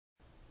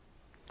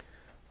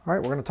All right,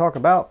 we're going to talk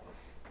about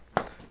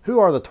who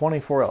are the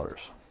 24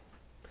 elders.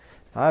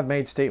 I've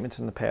made statements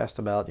in the past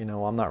about,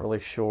 I'm not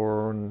really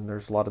sure, and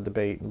there's a lot of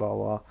debate and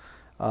blah,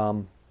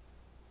 blah.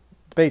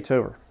 Debate's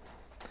over,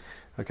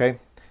 okay?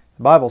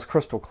 The Bible's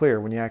crystal clear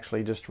when you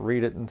actually just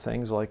read it and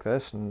things like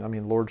this. And,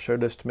 the Lord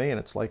showed this to me, and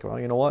it's like, well,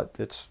 you know what?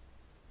 It's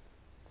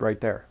right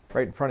there,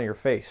 right in front of your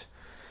face.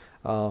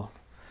 There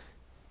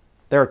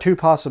are two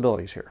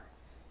possibilities here,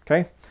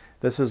 okay?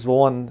 This is the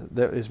one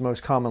that is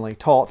most commonly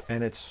taught,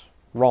 and it's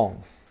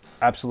wrong,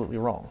 absolutely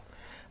wrong.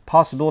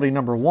 Possibility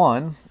number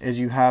one is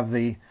you have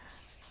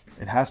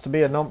it has to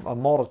be a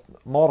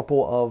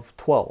multiple of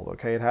 12,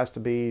 okay? It has to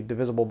be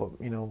divisible, but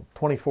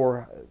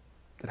 24,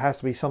 it has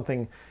to be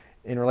something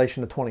in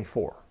relation to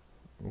 24,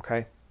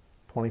 okay?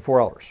 24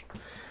 elders.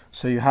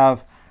 So you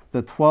have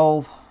the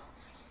 12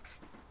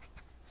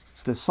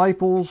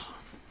 disciples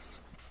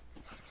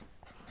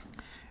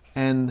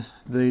and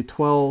the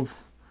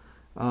 12,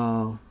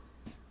 we'll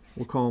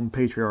call them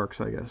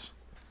patriarchs, I guess.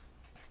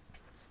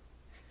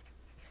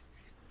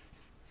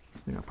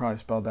 I probably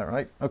spelled that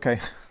right. Okay.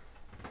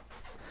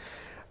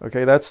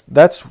 Okay, that's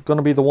going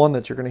to be the one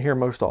that you're going to hear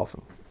most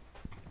often.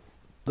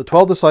 The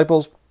 12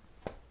 disciples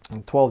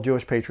and 12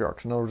 Jewish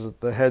patriarchs. In other words,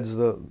 the heads,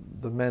 the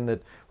men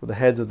that were the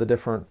heads of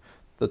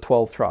the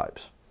 12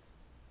 tribes.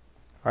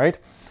 All right?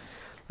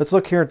 Let's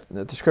look here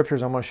at the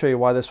scriptures. I'm going to show you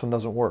why this one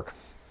doesn't work.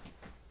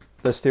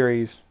 This theory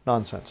is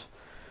nonsense.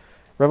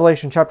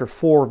 Revelation chapter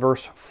 4,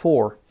 verse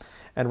 4.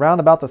 And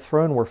round about the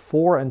throne were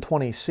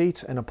 24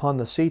 seats, and upon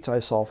the seats I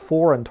saw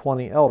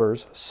 24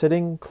 elders,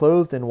 sitting,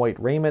 clothed in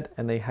white raiment,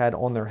 and they had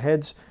on their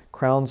heads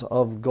crowns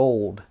of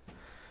gold.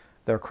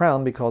 They're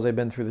crowned because they've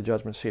been through the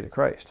judgment seat of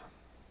Christ.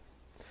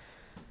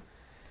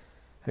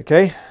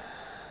 Okay,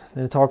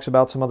 then it talks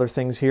about some other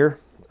things here.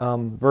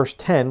 Verse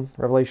 10,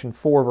 Revelation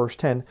 4, verse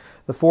 10.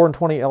 The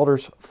 24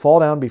 elders fall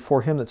down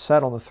before him that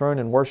sat on the throne,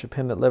 and worship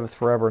him that liveth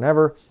forever and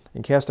ever,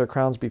 and cast their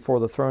crowns before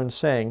the throne,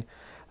 saying,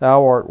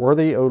 Thou art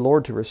worthy, O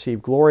Lord, to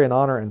receive glory and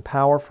honor and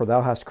power, for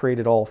thou hast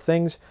created all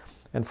things,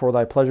 and for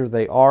thy pleasure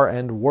they are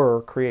and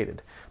were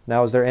created.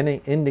 Now, is there any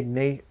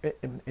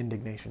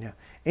indication?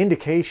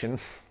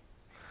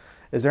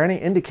 Is there any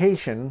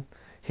indication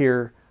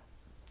here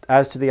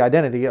as to the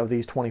identity of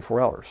these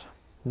 24 elders?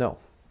 No.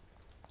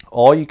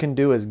 All you can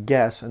do is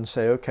guess and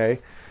say,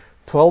 okay,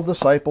 12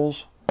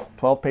 disciples,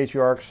 12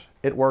 patriarchs,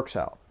 it works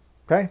out.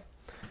 Okay?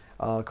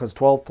 Because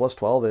 12 plus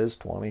 12 is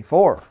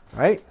 24,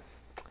 right?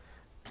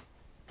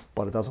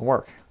 But it doesn't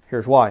work.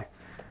 Here's why.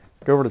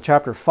 Go over to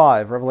chapter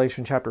 5,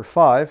 Revelation chapter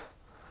 5,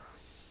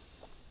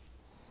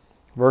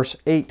 verse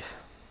 8.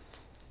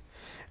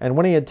 And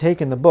when he had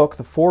taken the book,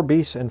 the 4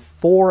 beasts and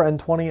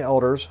 24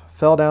 elders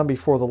fell down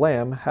before the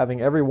Lamb, having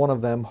every one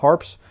of them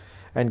harps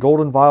and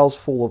golden vials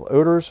full of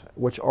odors,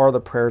 which are the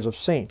prayers of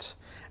saints.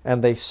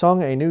 And they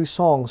sung a new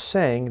song,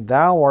 saying,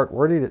 Thou art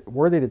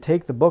worthy to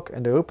take the book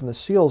and to open the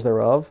seals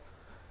thereof.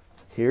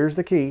 Here's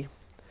the key.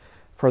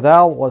 For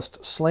thou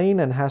wast slain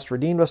and hast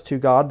redeemed us to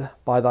God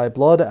by thy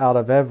blood out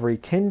of every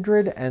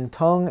kindred and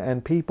tongue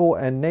and people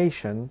and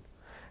nation,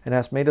 and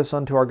hast made us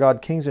unto our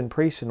God kings and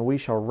priests, and we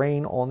shall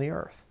reign on the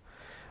earth.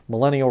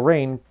 Millennial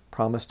reign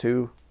promised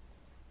to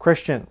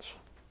Christians.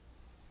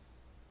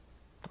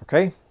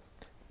 Okay?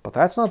 But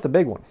that's not the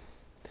big one.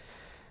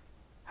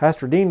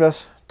 Hast redeemed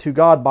us to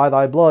God by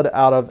thy blood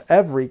out of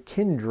every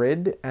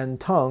kindred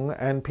and tongue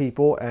and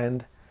people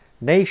and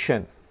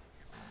nation.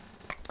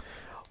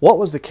 What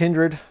was the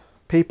kindred,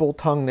 people,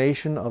 tongue,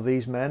 nation of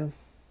these men?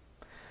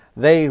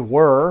 They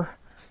were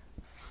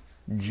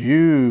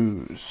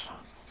Jews.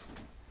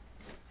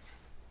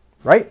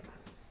 Right?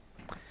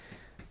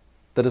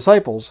 The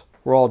disciples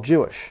were all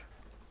Jewish.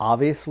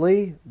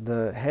 Obviously,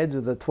 the heads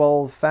of the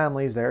 12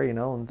 families there,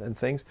 and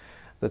things,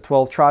 the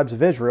 12 tribes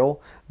of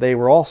Israel, they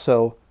were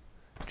also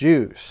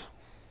Jews.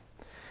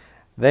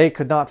 They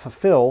could not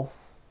fulfill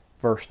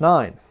verse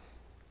 9.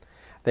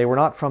 They were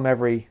not from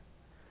every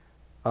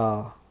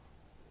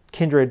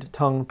kindred,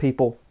 tongue,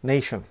 people,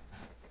 nation.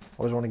 I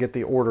always want to get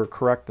the order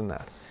correct in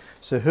that.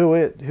 So who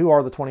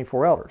are the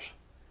 24 elders?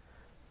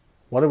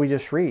 What did we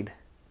just read?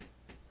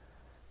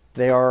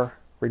 They are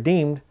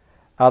redeemed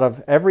out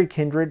of every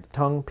kindred,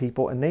 tongue,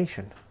 people, and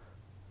nation.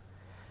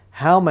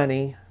 How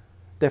many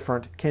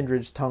different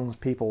kindreds, tongues,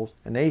 peoples,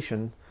 and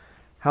nation,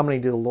 how many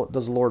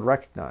does the Lord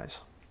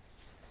recognize?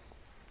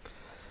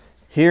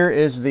 Here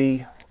is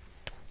the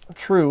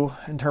true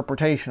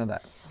interpretation of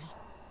that.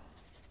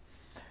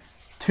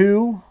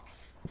 2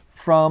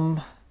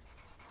 from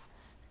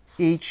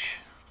each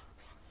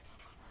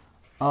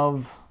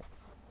of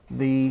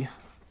the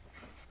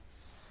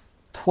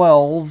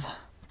 12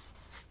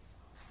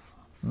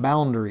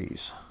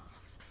 boundaries.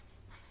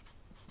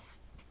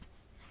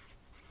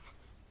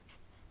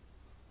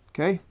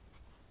 Okay?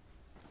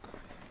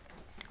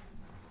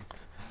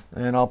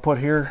 And I'll put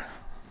here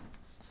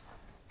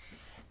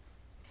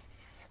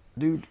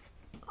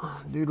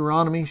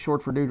Deuteronomy,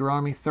 short for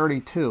Deuteronomy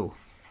 32.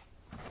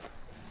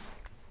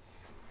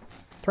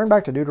 Turn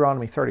back to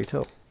Deuteronomy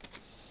 32.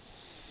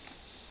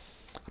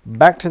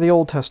 Back to the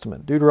Old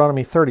Testament,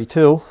 Deuteronomy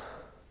 32.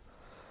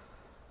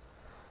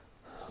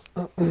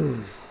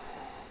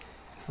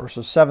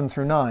 verses 7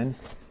 through 9.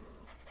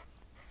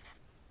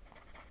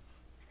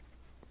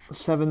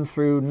 7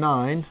 through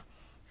 9.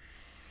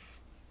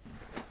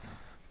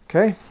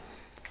 Okay.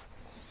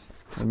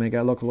 Let me make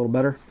that look a little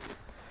better.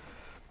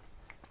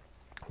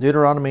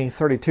 Deuteronomy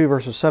 32,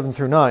 verses 7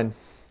 through 9.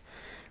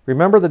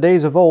 Remember the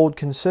days of old,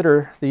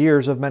 consider the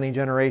years of many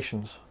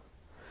generations.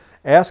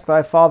 Ask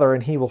thy father,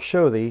 and he will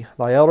show thee,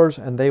 thy elders,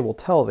 and they will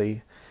tell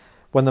thee.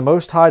 When the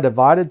Most High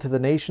divided to the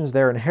nations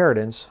their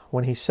inheritance,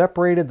 when he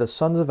separated the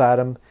sons of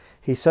Adam,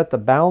 he set the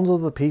bounds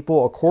of the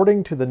people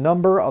according to the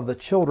number of the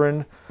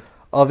children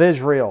of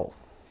Israel.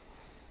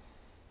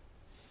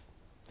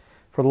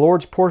 For the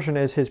Lord's portion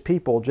is his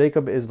people,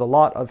 Jacob is the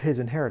lot of his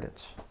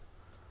inheritance.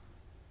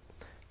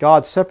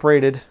 God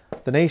separated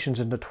the nations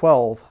into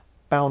 12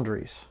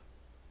 boundaries.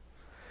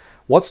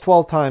 What's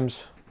 12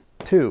 times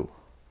 2?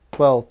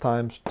 12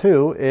 times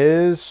 2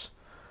 is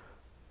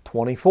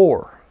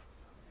 24.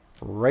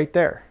 Right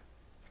there.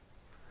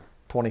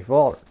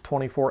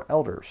 24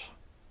 elders.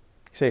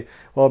 You say,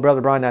 well,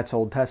 Brother Brian, that's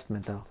Old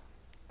Testament, though.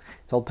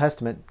 It's Old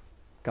Testament.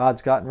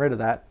 God's gotten rid of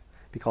that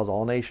because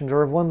all nations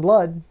are of one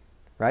blood,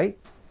 right?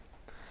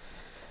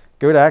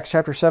 Go to Acts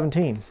chapter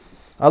 17.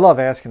 I love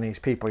asking these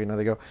people,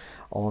 they go,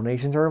 all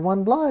nations are of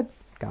one blood.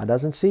 God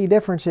doesn't see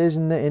differences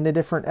in the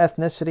different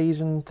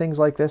ethnicities and things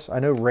like this. I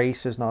know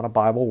race is not a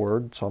Bible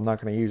word, so I'm not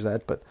going to use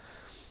that, but,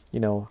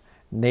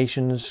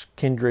 nations,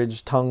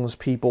 kindreds, tongues,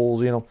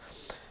 peoples,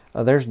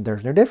 there's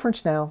no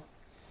difference now.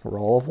 We're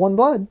all of one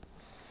blood.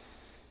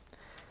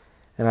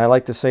 And I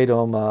like to say to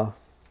them,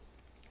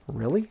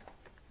 really?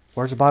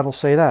 Where's the Bible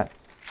say that?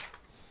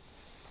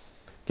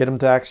 Get them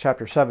to Acts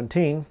chapter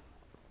 17,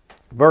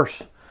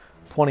 verse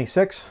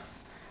 26,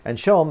 and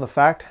show them the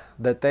fact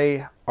that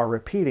they are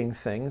repeating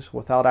things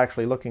without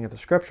actually looking at the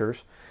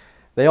scriptures.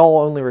 They all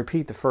only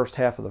repeat the first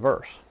half of the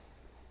verse.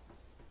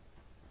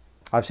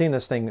 I've seen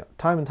this thing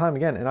time and time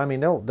again, and I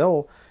mean,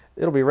 it'll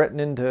be written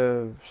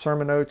into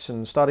sermon notes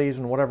and studies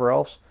and whatever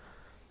else.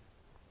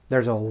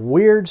 There's a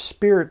weird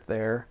spirit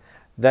there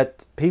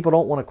that people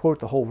don't want to quote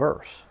the whole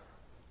verse.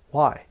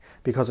 Why?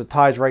 Because it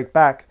ties right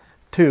back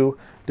to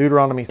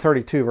Deuteronomy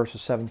 32,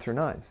 verses 7 through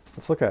 9.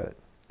 Let's look at it.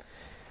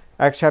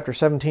 Acts chapter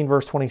 17,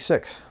 verse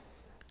 26.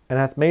 And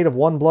hath made of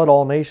one blood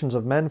all nations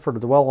of men for to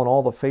dwell on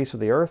all the face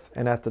of the earth,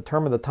 and hath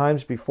determined the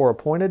times before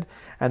appointed,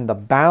 and the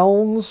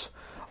bounds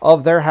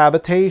of their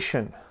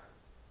habitation.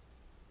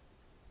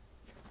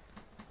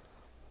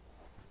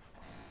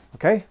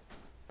 Okay?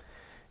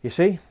 You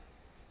see?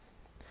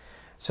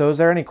 So is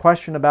there any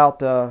question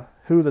about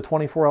who the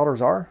 24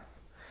 elders are?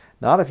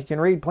 Not if you can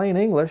read plain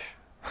English.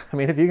 I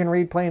mean, if you can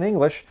read plain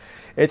English,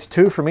 it's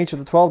 2 from each of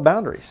the 12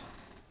 boundaries.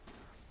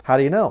 How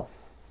do you know?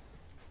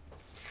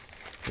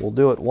 We'll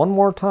do it one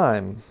more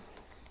time.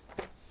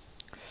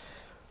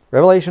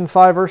 Revelation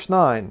 5, verse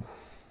 9.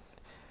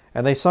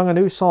 And they sung a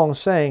new song,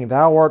 saying,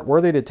 Thou art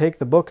worthy to take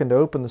the book and to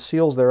open the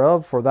seals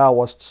thereof, for thou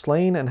wast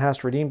slain and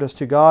hast redeemed us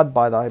to God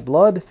by thy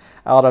blood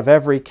out of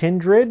every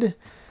kindred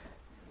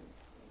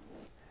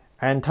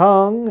and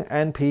tongue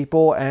and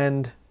people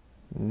and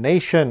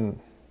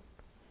nation.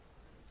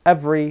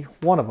 Every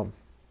one of them.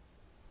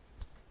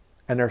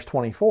 And there's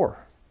 24.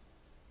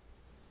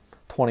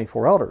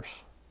 24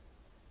 elders.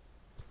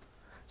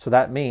 So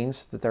that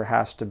means that there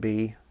has to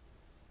be,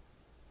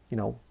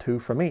 2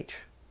 from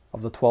each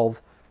of the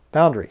 12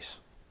 boundaries.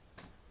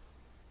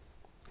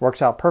 Works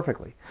out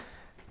perfectly.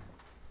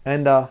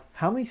 And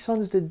how many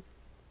sons did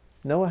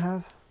Noah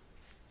have?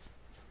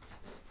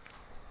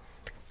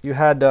 You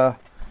had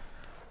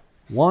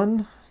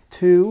 1,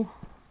 2,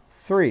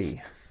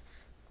 3.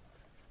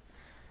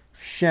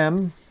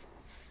 Shem,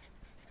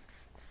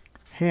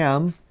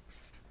 Ham,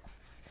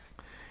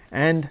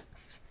 and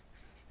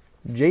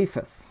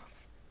Japheth.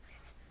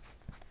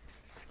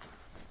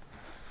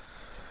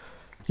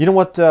 You know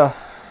what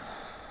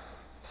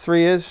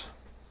 3 is?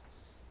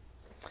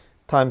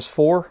 Times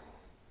 4?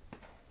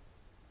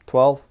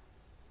 12.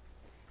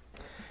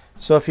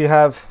 So if you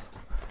have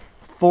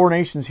 4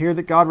 nations here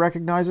that God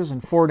recognizes,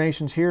 and 4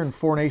 nations here, and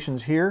 4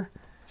 nations here,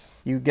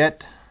 you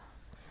get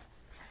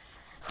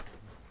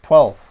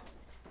 12.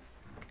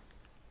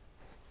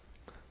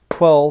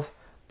 12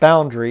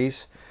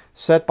 boundaries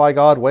set by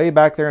God way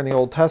back there in the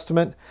Old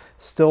Testament,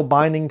 still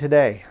binding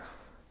today.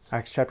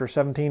 Acts chapter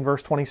 17,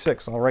 verse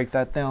 26. I'll write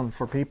that down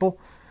for people.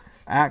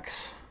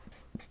 Acts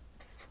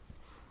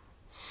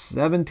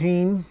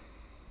 17,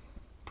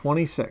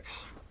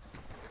 26.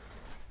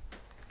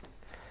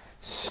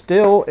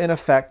 Still in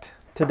effect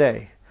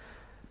today.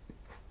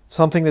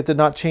 Something that did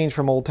not change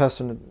from Old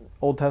Testament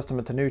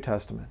to New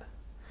Testament.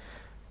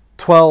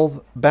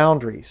 12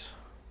 boundaries.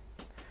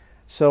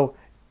 So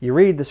you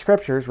read the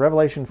scriptures,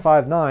 Revelation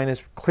 5:9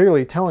 is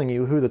clearly telling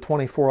you who the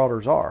 24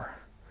 elders are.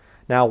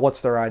 Now,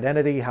 what's their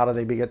identity? How do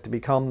they get to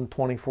become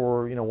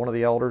 24, one of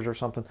the elders or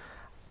something?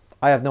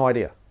 I have no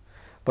idea.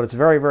 But it's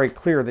very, very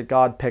clear that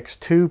God picks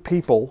 2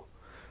 people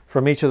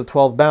from each of the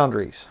 12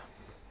 boundaries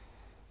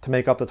to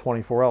make up the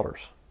 24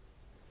 elders.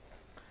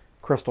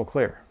 Crystal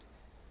clear.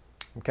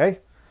 Okay?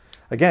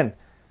 Again,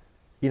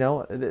 you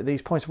know,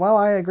 these points, well,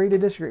 I agree to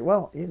disagree.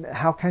 Well,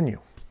 how can you?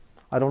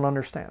 I don't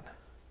understand.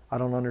 I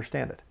don't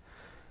understand it.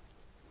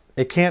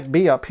 It can't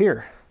be up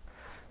here.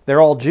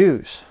 They're all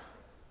Jews.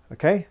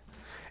 Okay?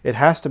 It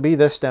has to be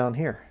this down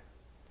here.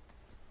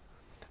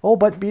 Oh,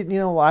 but, you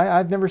know,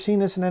 I've never seen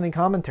this in any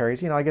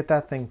commentaries. You know, I get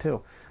that thing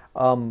too.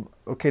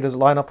 Okay, does it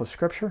line up with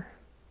Scripture?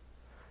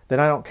 Then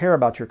I don't care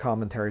about your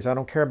commentaries. I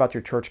don't care about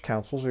your church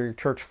councils or your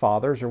church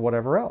fathers or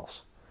whatever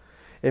else.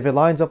 If it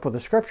lines up with the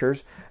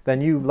Scriptures,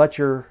 then you let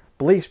your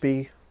beliefs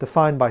be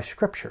defined by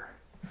Scripture,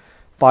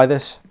 by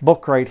this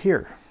book right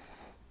here.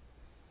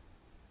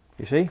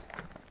 You see?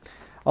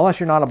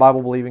 Unless you're not a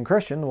Bible-believing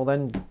Christian, well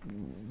then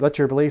let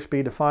your beliefs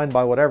be defined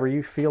by whatever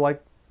you feel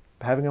like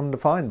having them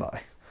defined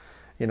by.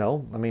 You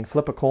know, I mean,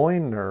 flip a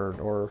coin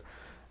or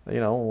you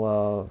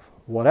know,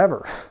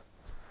 whatever.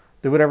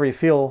 Do whatever you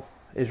feel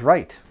is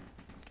right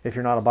if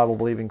you're not a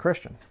Bible-believing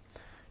Christian.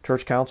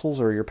 Church councils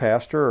or your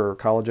pastor or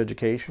college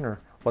education or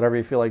whatever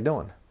you feel like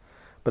doing.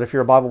 But if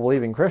you're a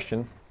Bible-believing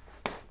Christian,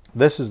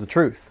 this is the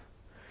truth.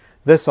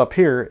 This up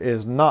here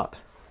is not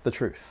the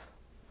truth.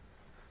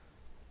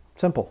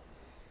 Simple.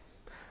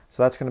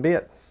 So that's going to be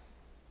it.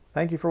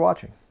 Thank you for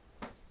watching.